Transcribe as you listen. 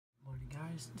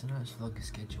guys, tonight's vlog is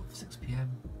scheduled for 6 PM.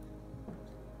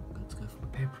 I'm going to go for my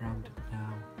paper round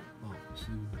now, well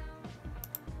soon.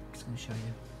 I'm just going to show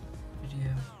you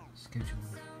video scheduled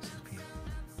 6 PM.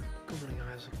 Good morning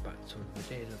guys, welcome back to another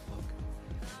day of the vlog.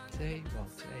 Today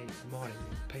morning,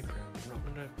 paper round. I'm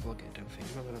not going to vlog it, I don't think.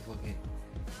 I'm not going to vlog it.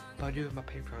 But I do have my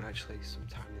paper round actually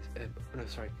sometime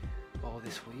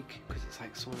this week, because it's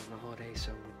like sort of a holiday,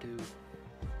 so we'll do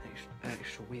an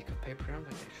extra week of paper round,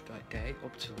 like an extra day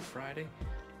up till Friday,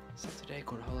 Saturday,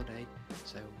 going on holiday.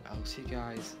 So I'll see you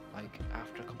guys like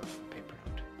after I come back from the paper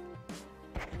round.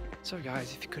 Sorry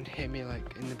guys if you couldn't hear me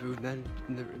like in the booth then,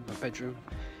 in my bedroom.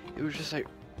 It was just like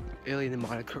early in the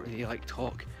morning, I couldn't really like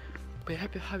talk. But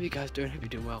yeah, how are you guys doing? Hope you're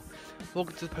doing well.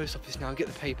 Walking to the post office now, get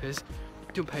the papers.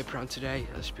 Doing paper round today,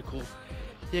 that should be cool.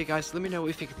 Yeah guys, let me know what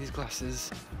you think of these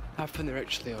glasses. I think they're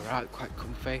actually alright, quite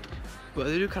comfy. But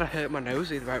they do kind of hurt my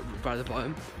nose, either right at the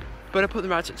bottom. But I put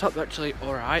them right at the top, they're actually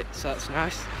alright, so that's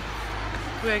nice.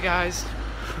 But yeah guys,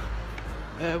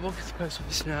 walking to the post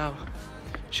office now.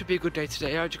 Should be a good day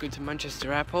today. I'm just going to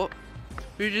Manchester Airport.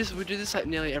 We do this like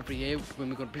nearly every year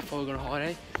when before we go on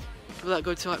holiday. We like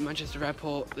go to like Manchester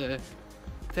Airport, the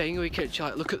thing we can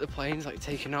like look at the planes like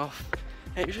taking off.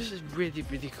 And it's just really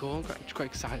cool. I'm quite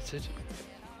excited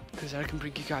because I can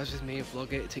bring you guys with me and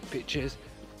vlog it, take pictures,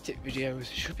 take videos. It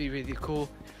should be really cool.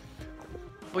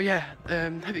 But yeah,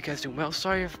 hope you guys doing well.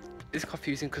 Sorry if it's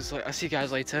confusing because like I see you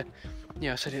guys later.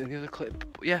 Yeah, I said it in the other clip.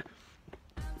 But yeah,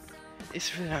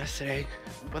 it's really nice today.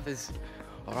 Weather's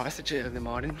alright. It's actually in the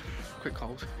morning. Quite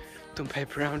cold. Done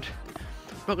paper round.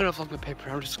 I'm not gonna vlog my paper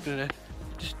round. I'm just gonna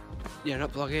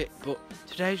not vlog it. But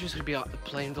today's just gonna be like a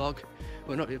plane vlog.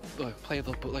 Well, not like a plane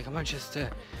vlog, but like a Manchester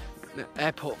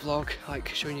airport vlog, like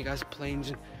showing you guys the planes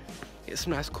and get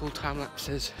some nice cool time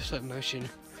lapses, slow motion,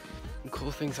 and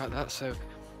cool things like that. So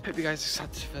hope you guys are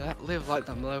excited for that. Leave a like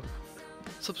down below.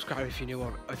 Subscribe if you're new,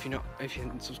 or if you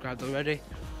haven't subscribed already.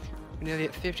 We're nearly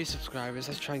at 50 subscribers.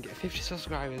 Let's try and get 50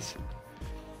 subscribers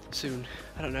soon.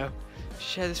 I don't know.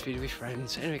 Share this video with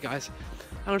friends. Anyway, guys,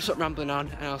 I'm gonna stop rambling on,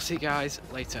 and I'll see you guys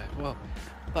later. Well,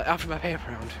 like after my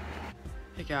paper round.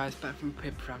 Hey guys, back from the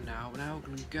paper round now. Now we're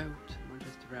going to go to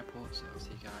Manchester Airport, so I'll see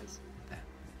you guys there.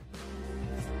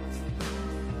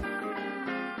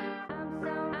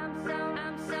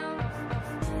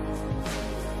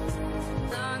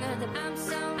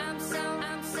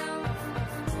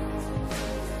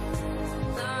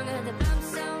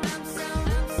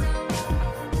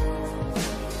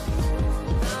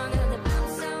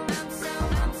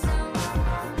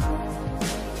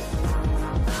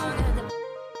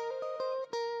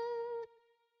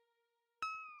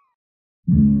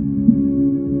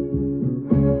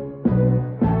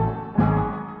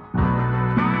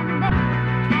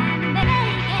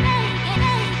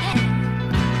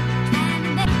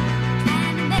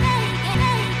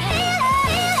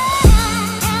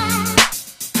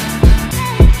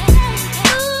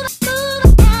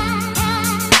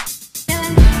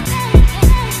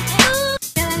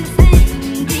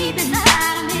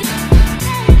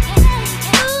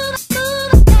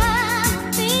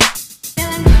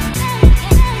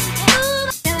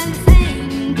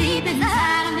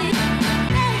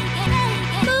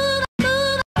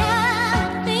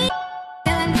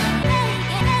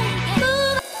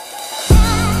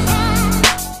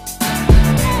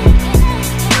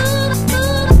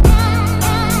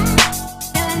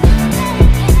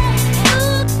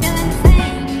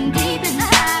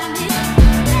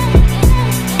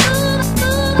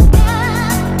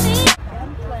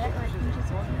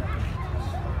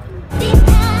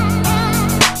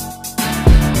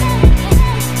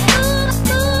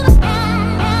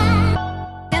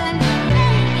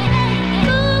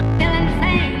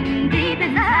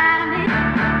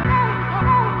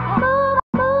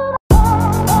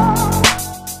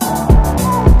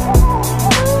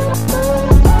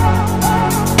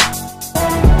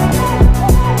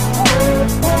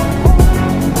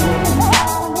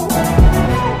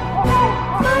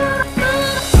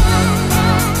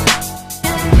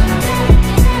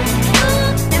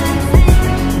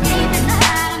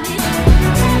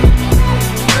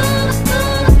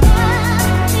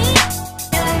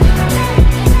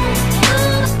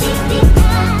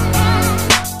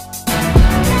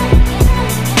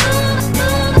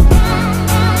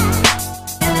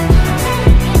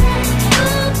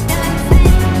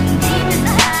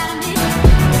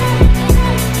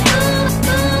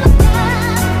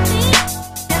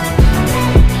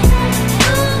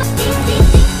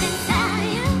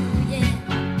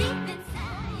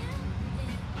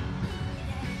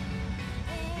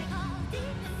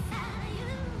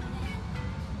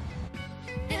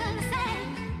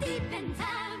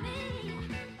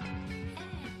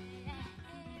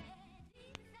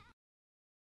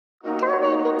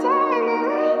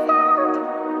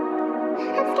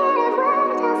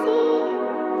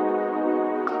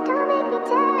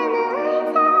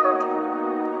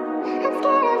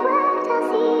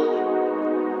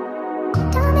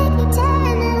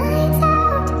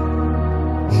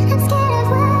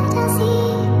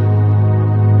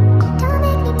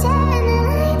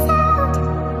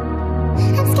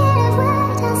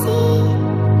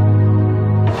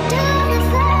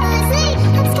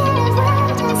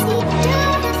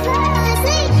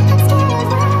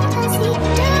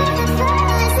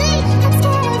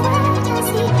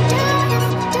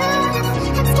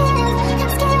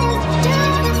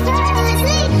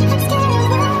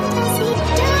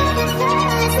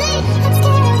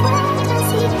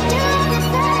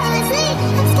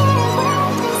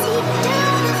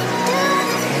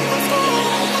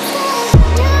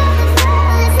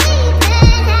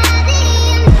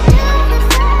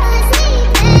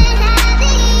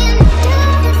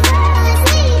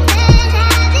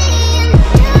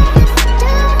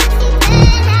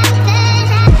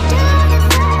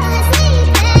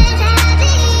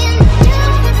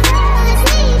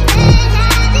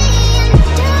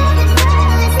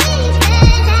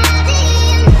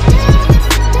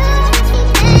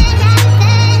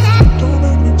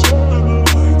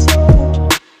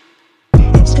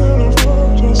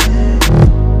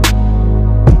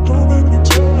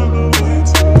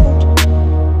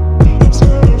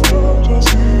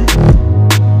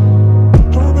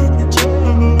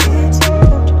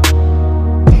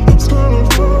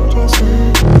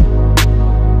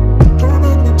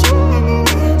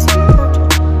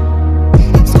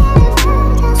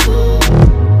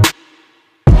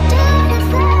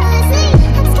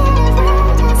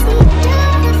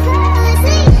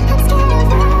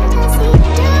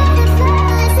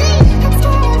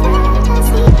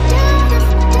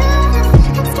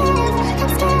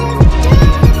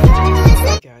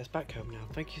 back home now.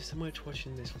 Thank you so much for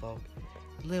watching this vlog.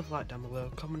 Leave a like down below,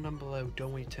 comment down below,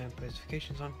 don't want you to turn post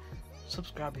notifications on,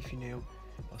 subscribe if you're new,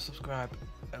 or subscribe,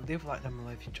 leave a like down below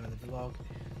if you enjoy the vlog,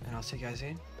 and I'll see you guys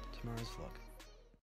in tomorrow's vlog.